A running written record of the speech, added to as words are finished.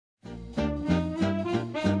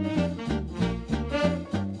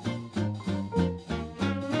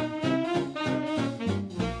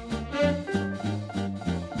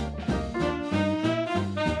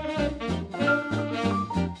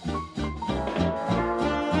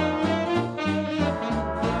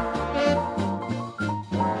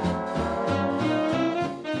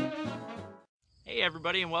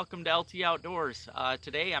everybody, and welcome to LT Outdoors.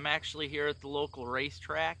 Today I'm actually here at the local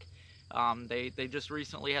racetrack. They just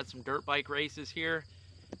recently had some dirt bike races here.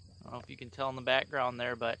 I don't know if you can tell in the background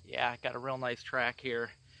there, but yeah, got a real nice track here.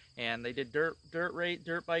 And they did dirt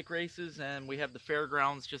bike races, and we have the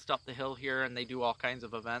fairgrounds just up the hill here, and they do all kinds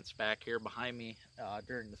of events back here behind me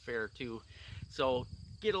during the fair too. So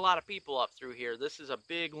get a lot of people up through here. This is a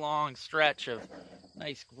big long stretch of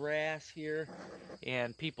nice grass here,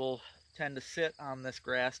 and people tend to sit on this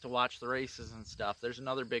grass to watch the races and stuff. There's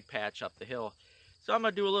another big patch up the hill. So I'm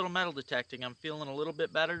gonna do a little metal detecting. I'm feeling a little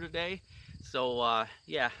bit better today. So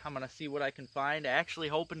yeah, I'm gonna see what I can find. Actually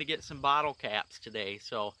hoping to get some bottle caps today.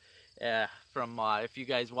 So from if you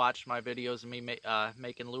guys watched my videos of me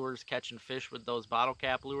making lures, catching fish with those bottle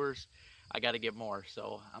cap lures, I got to get more.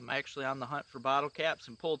 So I'm actually on the hunt for bottle caps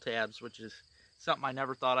and pull tabs, which is something I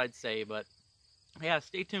never thought I'd say, but yeah,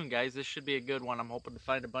 stay tuned guys. This should be a good one. I'm hoping to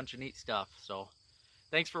find a bunch of neat stuff. So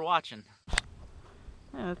thanks for watching.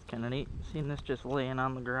 Yeah, that's kind of neat. Seeing this just laying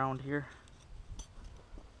on the ground here.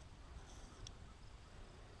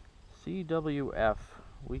 CWF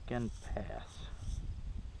Weekend Pass.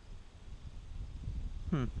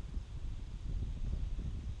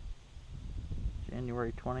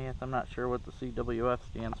 January 20th. I'm not sure what the CWF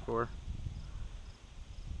stands for.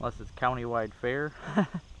 Unless it's Countywide Fair.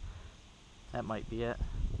 That might be it.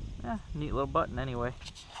 Yeah, neat little button anyway.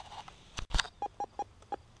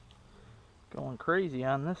 Going crazy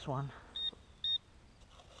on this one.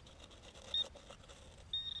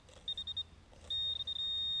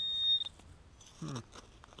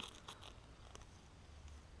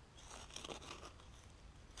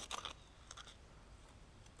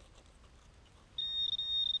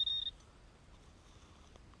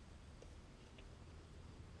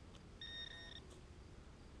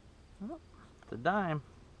 Oh, it's a dime.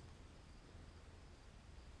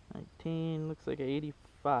 19, looks like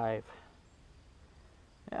 85.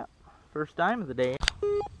 Yeah, first dime of the day.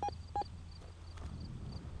 This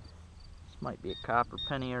might be a copper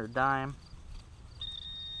penny or a dime.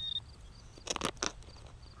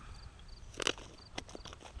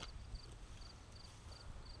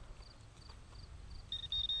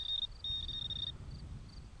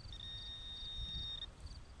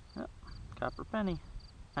 Yep, copper penny.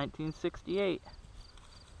 1968.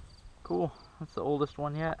 Cool. That's the oldest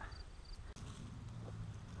one yet.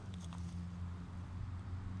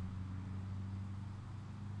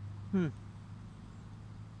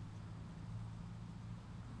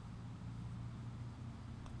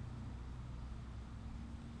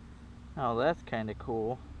 Oh, that's kind of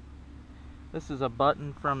cool. This is a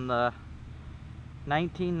button from the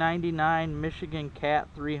 1999 Michigan Cat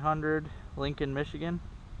 300, Lincoln, Michigan.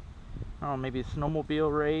 Oh, maybe a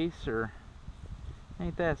snowmobile race, or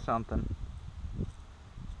ain't that something?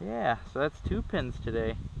 Yeah, so that's 2 pins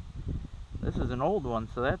today. This is an old one,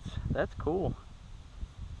 so that's cool.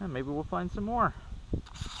 And maybe we'll find some more.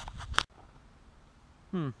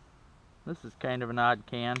 This is kind of an odd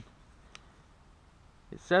can.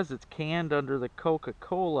 It says it's canned under the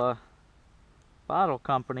Coca-Cola bottle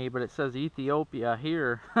company, but it says Ethiopia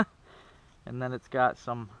here. And then it's got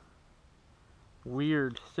some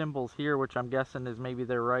weird symbols here, which I'm guessing is maybe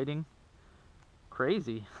their writing.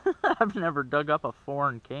 Crazy. I've never dug up a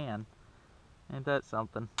foreign can. Ain't that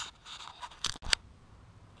something?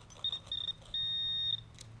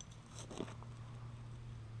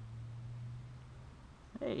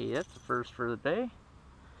 Hey, that's the first for the day.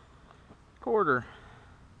 Quarter.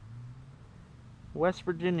 West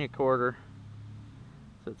Virginia quarter.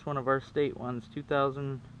 So it's one of our state ones.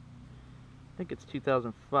 2000, I think it's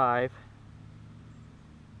 2005.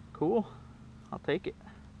 Cool. I'll take it.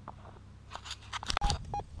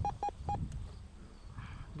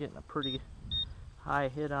 Getting a pretty high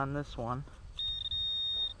hit on this one.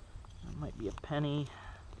 That might be a penny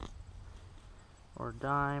or a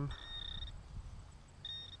dime.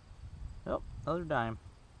 Oh, another dime.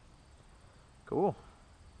 Cool.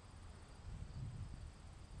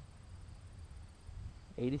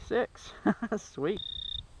 86. Sweet.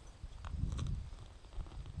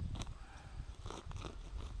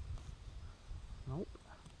 Nope.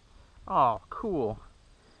 Oh, cool.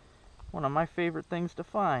 One of my favorite things to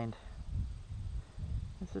find.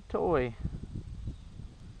 It's a toy.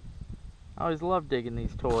 I always love digging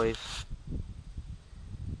these toys.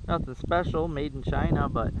 Nothing special, made in China,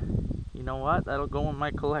 but you know what? That'll go in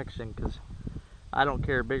my collection because I don't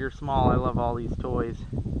care, big or small, I love all these toys.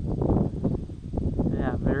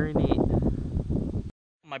 Yeah, very neat.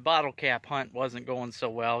 My bottle cap hunt wasn't going so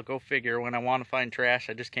well. Go figure, when I want to find trash,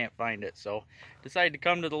 I just can't find it. So decided to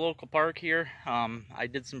come to the local park here. I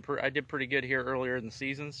did pretty good here earlier in the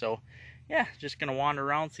season, so yeah, just gonna wander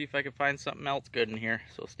around, see if I can find something else good in here.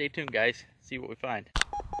 So stay tuned, guys, see what we find.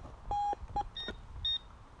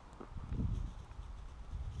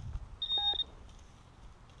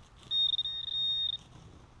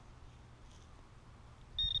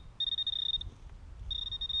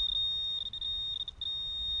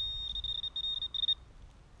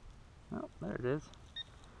 Oh, there it is.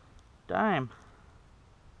 Dime.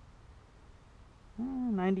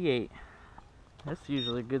 98. That's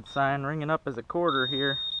usually a good sign, ringing up as a quarter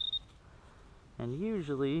here. And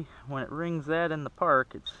usually when it rings that in the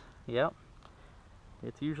park, yep,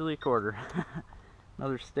 it's usually a quarter.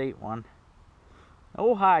 Another state one.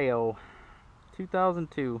 Ohio,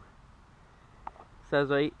 2002. Says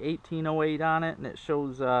 1808 on it, and it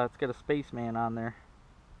shows it's got a spaceman on there.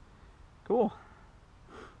 Cool.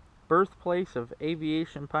 Birthplace of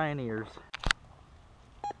aviation pioneers.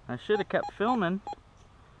 I should have kept filming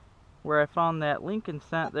where I found that Lincoln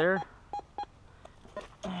cent there.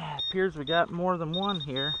 Appears we got more than one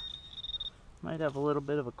here. Might have a little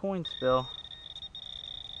bit of a coin spill.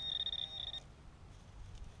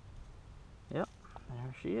 Yep,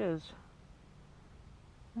 there she is.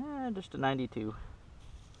 Just a 92.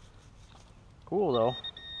 Cool though.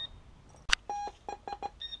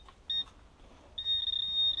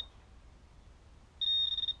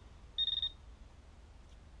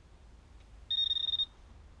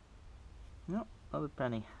 Yep, another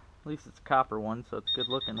penny. At least it's a copper one, so it's a good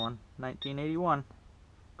looking one. 1981.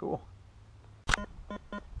 Cool.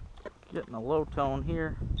 Getting a low tone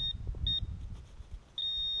here.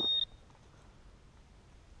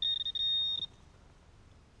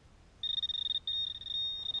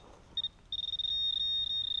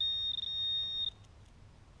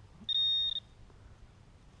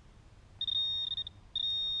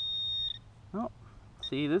 Oh,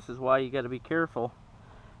 see, this is why you got to be careful.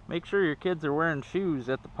 Make sure your kids are wearing shoes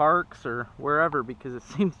at the parks or wherever, because it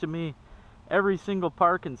seems to me every single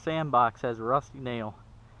park and sandbox has a rusty nail.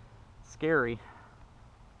 Scary.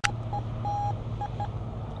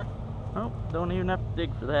 Oh, don't even have to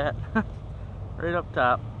dig for that. Right up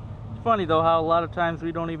top. It's funny though how a lot of times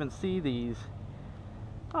we don't even see these.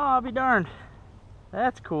 Oh, I'll be darned.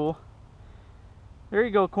 That's cool. There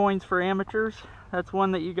you go, coins for amateurs. That's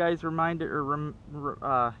one that you guys reminded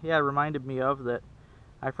me of that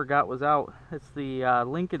I forgot was out. It's the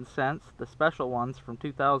Lincoln cents, the special ones from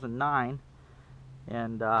 2009,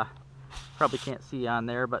 and probably can't see on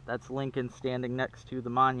there, but that's Lincoln standing next to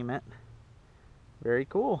the monument. Very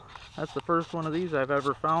cool. That's the first one of these I've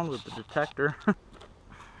ever found with the detector.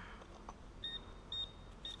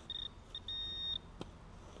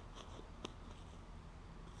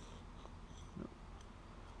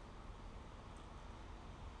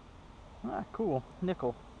 Ah, cool.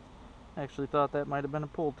 Nickel. Actually thought that might have been a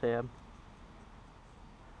pull tab.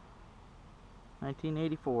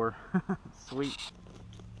 1984. Sweet.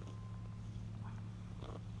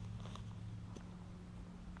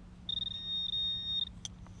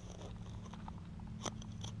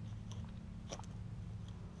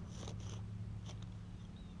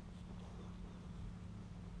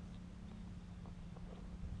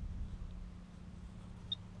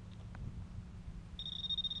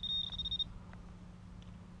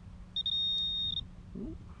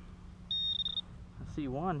 I see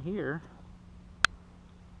one here.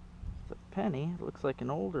 It's a penny. It looks like an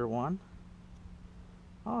older one.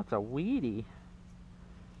 Oh, it's a weedy.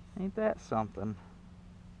 Ain't that something?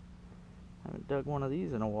 Haven't dug one of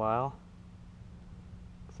these in a while.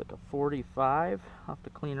 Looks like a 45. I'll have to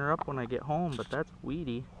clean her up when I get home, but that's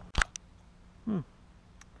weedy.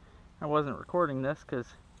 I wasn't recording this because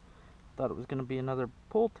I thought it was going to be another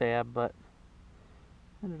pull tab, but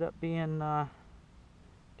ended up being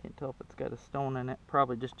can't tell if it's got a stone in it,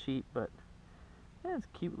 probably just cheap, but yeah, it's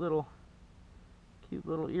a cute little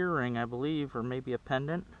earring, I believe, or maybe a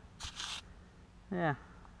pendant. Yeah,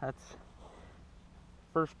 that's the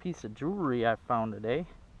first piece of jewelry I found today.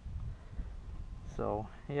 So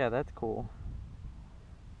yeah, that's cool.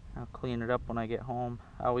 I'll clean it up when I get home.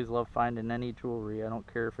 I always love finding any jewelry. I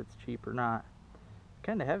don't care if it's cheap or not.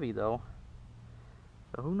 Kind of heavy though,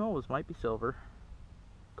 so who knows, might be silver.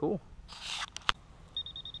 Cool.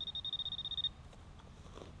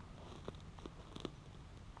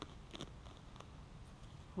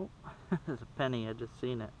 Oh, there's a penny. I just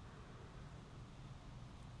seen it.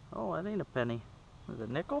 Oh, that ain't a penny. Is it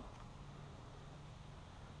a nickel?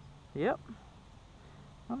 Yep.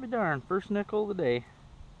 I'll be darned. First nickel of the day.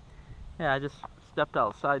 Yeah, I just stepped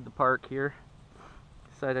outside the park here.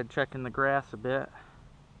 Decided I'd check in the grass a bit.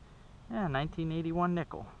 Yeah, 1981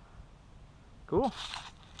 nickel. Cool.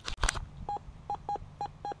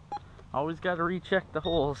 Always got to recheck the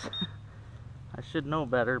holes. I should know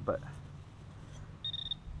better, but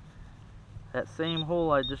that same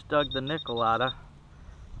hole I just dug the nickel out of,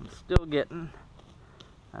 I'm still getting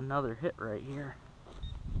another hit right here.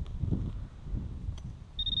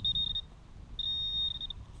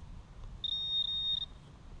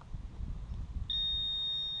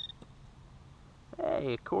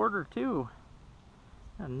 Hey, a quarter too.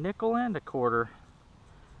 A nickel and a quarter.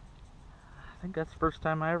 I think that's the first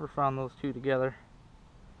time I ever found those two together.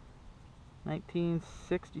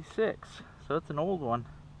 1966, so it's an old one.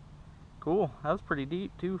 Cool, that was pretty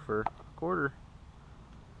deep too for a quarter.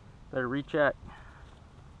 Better recheck.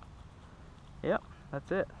 Yep,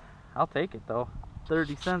 that's it. I'll take it though.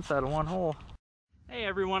 30 cents out of one hole. Hey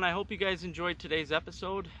everyone, I hope you guys enjoyed today's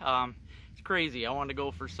episode. It's crazy. I wanted to go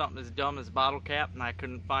for something as dumb as bottle cap, and I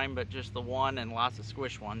couldn't find but just the one and lots of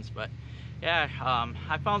squish ones. But yeah,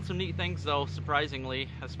 I found some neat things though, surprisingly,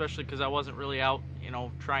 especially because I wasn't really out, you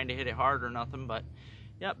know, trying to hit it hard or nothing. But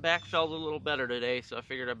yeah, back felt a little better today, so I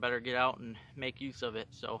figured I'd better get out and make use of it.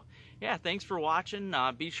 So yeah, thanks for watching.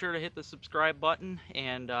 Be sure to hit the subscribe button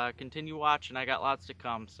and continue watching. I got lots to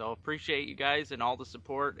come, so appreciate you guys, and all the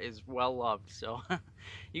support is well loved. So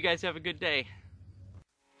you guys have a good day.